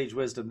 very sage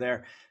wisdom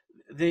there.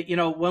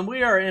 When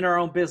we are in our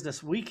own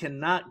business, we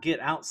cannot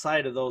get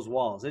outside of those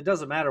walls. It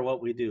doesn't matter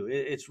what we do.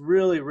 It's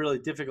really, really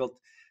difficult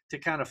to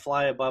kind of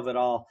fly above it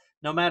all.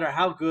 No matter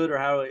how good or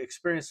how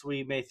experienced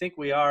we may think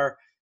we are,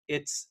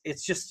 it's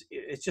just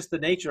the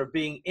nature of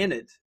being in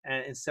it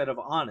instead of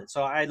on it.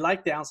 So I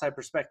like the outside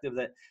perspective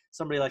that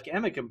somebody like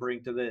Emma can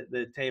bring to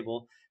the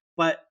table.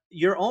 But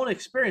your own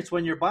experience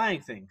when you're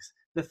buying things,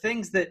 the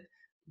things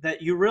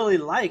that you really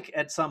like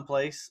at some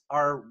place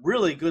are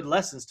really good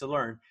lessons to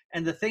learn,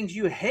 and the things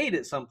you hate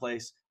at some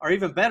place are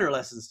even better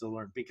lessons to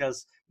learn,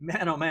 because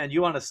man, oh man,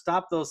 you want to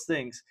stop those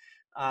things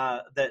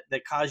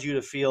that cause you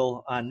to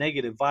feel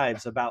negative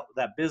vibes about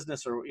that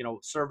business or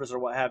service or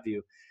what have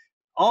you.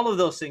 All of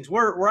those things,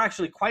 we're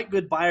actually quite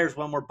good buyers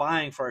when we're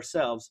buying for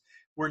ourselves.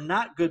 We're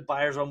not good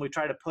buyers when we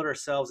try to put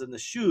ourselves in the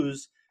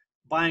shoes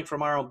buying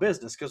from our own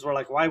business, because we're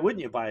like, why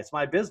wouldn't you buy? It's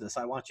my business.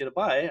 I want you to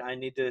buy. I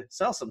need to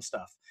sell some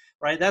stuff,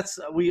 right? That's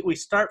we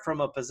start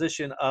from a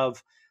position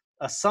of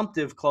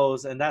assumptive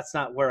close, and that's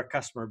not where a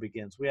customer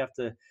begins. We have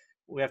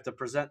to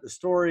present the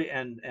story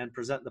and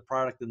present the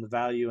product and the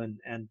value,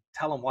 and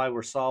tell them why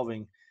we're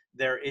solving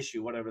their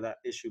issue, whatever that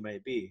issue may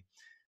be.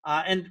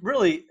 And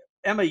really,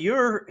 Emma,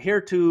 you're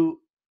here to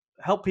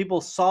help people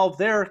solve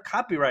their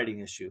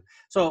copywriting issue.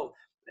 So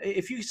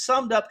if you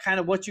summed up kind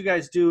of what you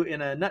guys do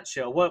in a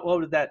nutshell, what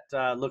would that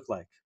look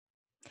like?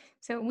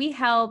 So we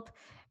help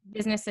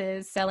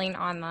businesses selling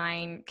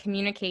online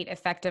communicate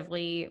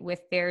effectively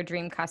with their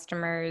dream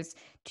customers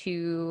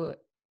to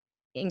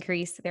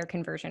increase their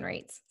conversion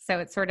rates. So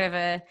it's sort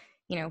of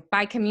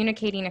by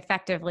communicating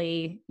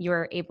effectively,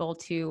 you're able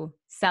to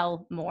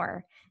sell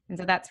more. And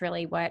so that's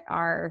really what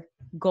our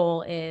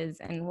goal is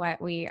and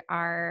what we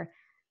are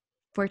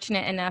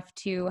fortunate enough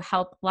to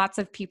help lots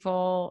of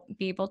people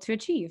be able to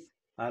achieve.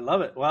 I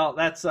love it. Well,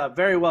 that's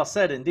very well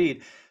said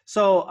indeed.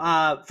 So,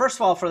 first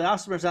of all, for the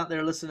awesomers out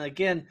there listening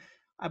again,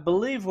 I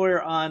believe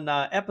we're on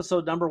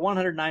episode number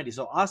 190.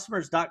 So,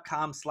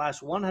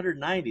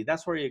 awesomers.com/190.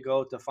 That's where you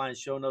go to find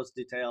show notes,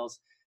 details,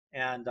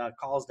 and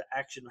calls to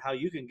action, how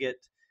you can get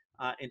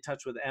in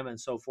touch with Emma and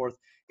so forth.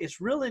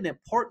 It's really an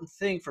important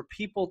thing for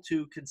people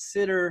to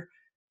consider,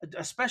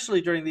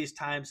 especially during these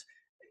times.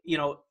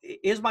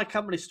 Is my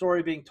company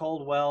story being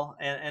told well?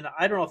 And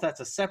I don't know if that's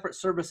a separate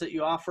service that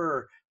you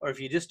offer, or if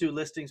you just do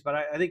listings, but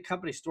I think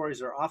company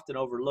stories are often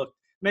overlooked.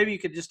 Maybe you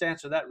could just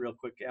answer that real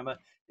quick, Emma.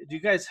 Do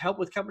you guys help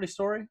with company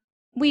story?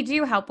 We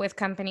do help with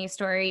company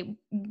story.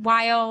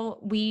 While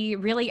we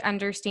really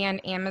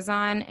understand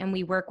Amazon and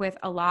we work with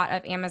a lot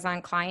of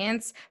Amazon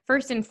clients,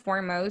 first and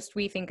foremost,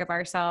 we think of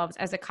ourselves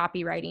as a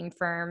copywriting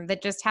firm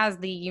that just has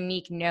the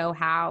unique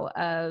know-how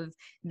of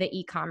the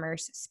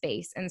e-commerce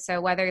space. And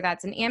so whether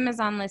that's an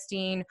Amazon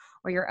listing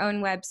or your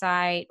own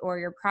website or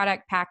your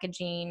product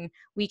packaging,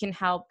 we can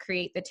help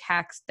create the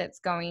text that's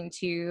going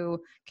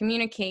to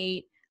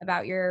communicate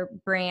about your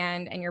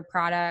brand and your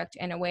product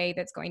in a way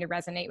that's going to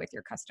resonate with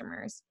your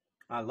customers.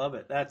 I love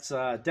it. That's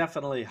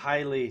definitely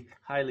highly,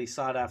 highly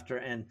sought after,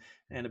 and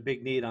a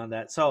big need on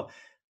that. So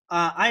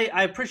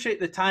I appreciate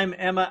the time,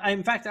 Emma.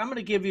 In fact, I'm going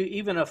to give you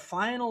even a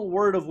final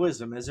word of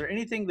wisdom. Is there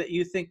anything that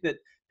you think that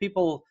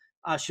people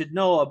should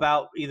know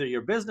about either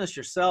your business,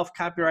 yourself,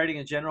 copywriting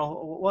in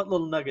general? What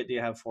little nugget do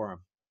you have for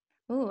them?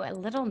 Ooh, a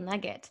little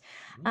nugget.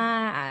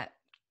 I'm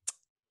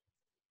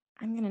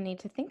going to need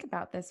to think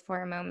about this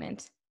for a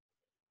moment.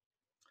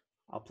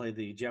 I'll play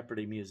the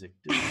Jeopardy music.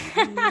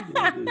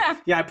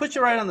 Yeah, I put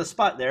you right on the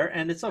spot there,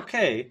 and it's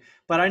okay.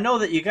 But I know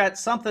that you got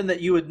something that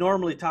you would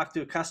normally talk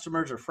to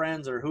customers or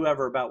friends or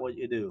whoever about what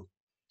you do.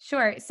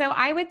 Sure. So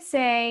I would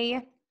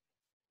say,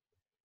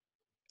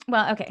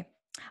 well, okay,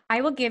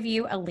 I will give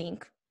you a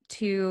link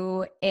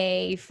to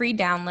a free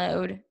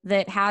download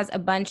that has a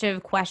bunch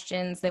of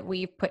questions that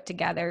we've put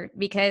together,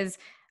 because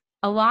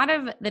a lot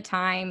of the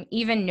time,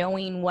 even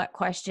knowing what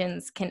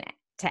questions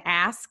to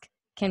ask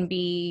can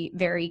be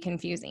very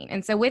confusing.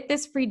 And so with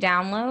this free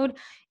download,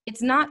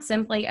 it's not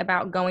simply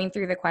about going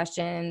through the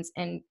questions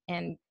and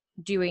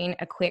doing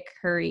a quick,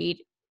 hurried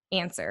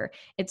answer.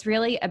 It's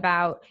really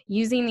about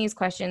using these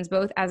questions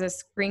both as a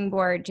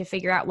springboard to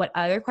figure out what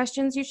other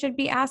questions you should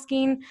be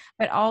asking,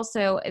 but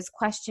also as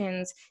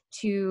questions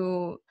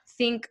to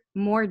think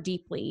more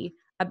deeply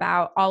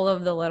about all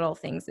of the little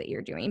things that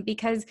you're doing.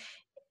 Because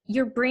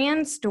your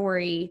brand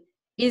story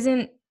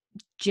isn't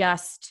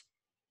just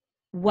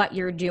what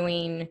you're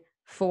doing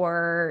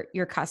for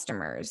your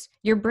customers.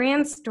 Your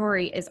brand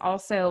story is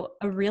also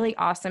a really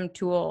awesome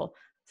tool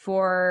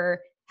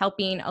for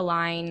helping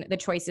align the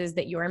choices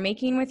that you're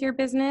making with your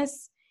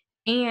business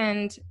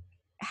and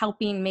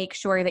helping make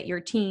sure that your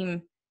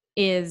team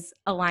is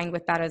aligned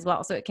with that as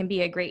well. So it can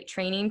be a great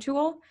training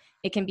tool.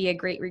 It can be a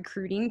great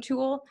recruiting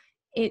tool.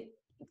 It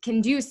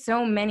can do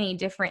so many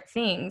different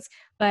things,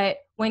 but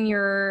when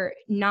you're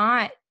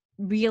not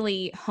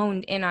really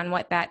honed in on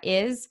what that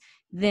is,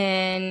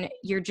 then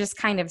you're just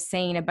kind of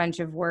saying a bunch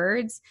of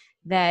words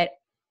that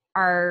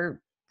are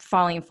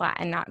falling flat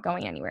and not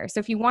going anywhere. So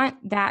if you want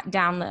that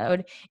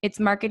download, it's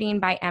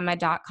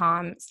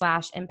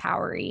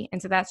marketingbyemma.com/empowery.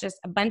 And so that's just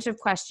a bunch of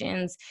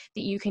questions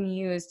that you can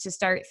use to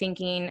start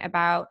thinking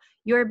about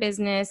your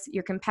business,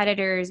 your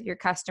competitors, your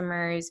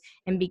customers,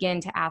 and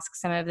begin to ask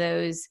some of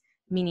those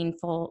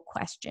meaningful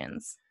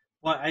questions.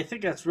 Well, I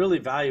think that's really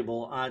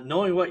valuable.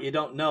 Knowing what you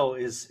don't know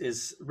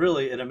is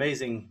really an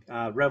amazing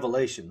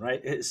revelation,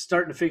 right? It's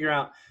starting to figure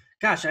out,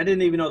 gosh, I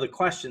didn't even know the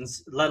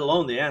questions, let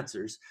alone the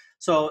answers.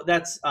 So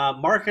that's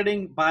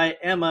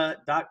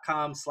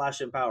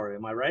marketingbyemma.com/empower.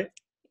 Am I right?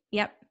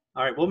 Yep.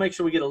 All right. We'll make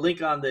sure we get a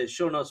link on the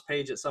show notes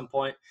page at some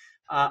point.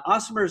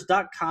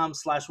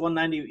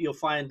 Awesomers.com/190. You'll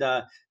find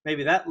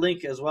maybe that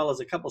link as well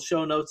as a couple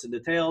show notes and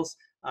details,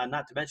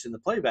 not to mention the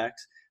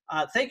playbacks.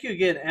 Thank you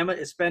again, Emma.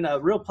 It's been a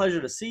real pleasure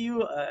to see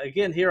you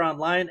again here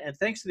online. And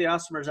thanks to the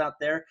awesomers out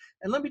there.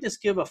 And let me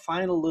just give a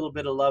final little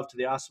bit of love to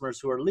the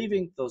awesomers who are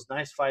leaving those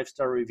nice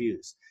 5-star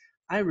reviews.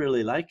 I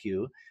really like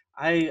you.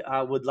 I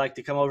would like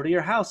to come over to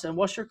your house and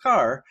wash your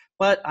car,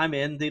 but I'm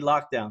in the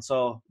lockdown.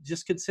 So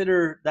just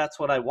consider that's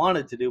what I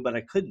wanted to do, but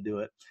I couldn't do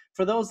it.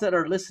 For those that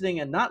are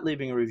listening and not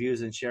leaving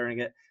reviews and sharing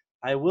it,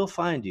 I will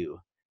find you.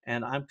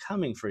 And I'm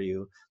coming for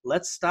you.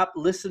 Let's stop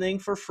listening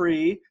for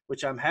free,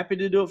 which I'm happy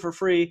to do it for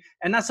free,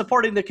 and not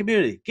supporting the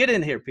community. Get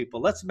in here,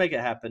 people. Let's make it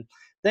happen.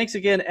 Thanks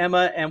again,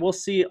 Emma, and we'll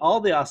see all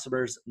the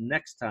awesomers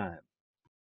next time.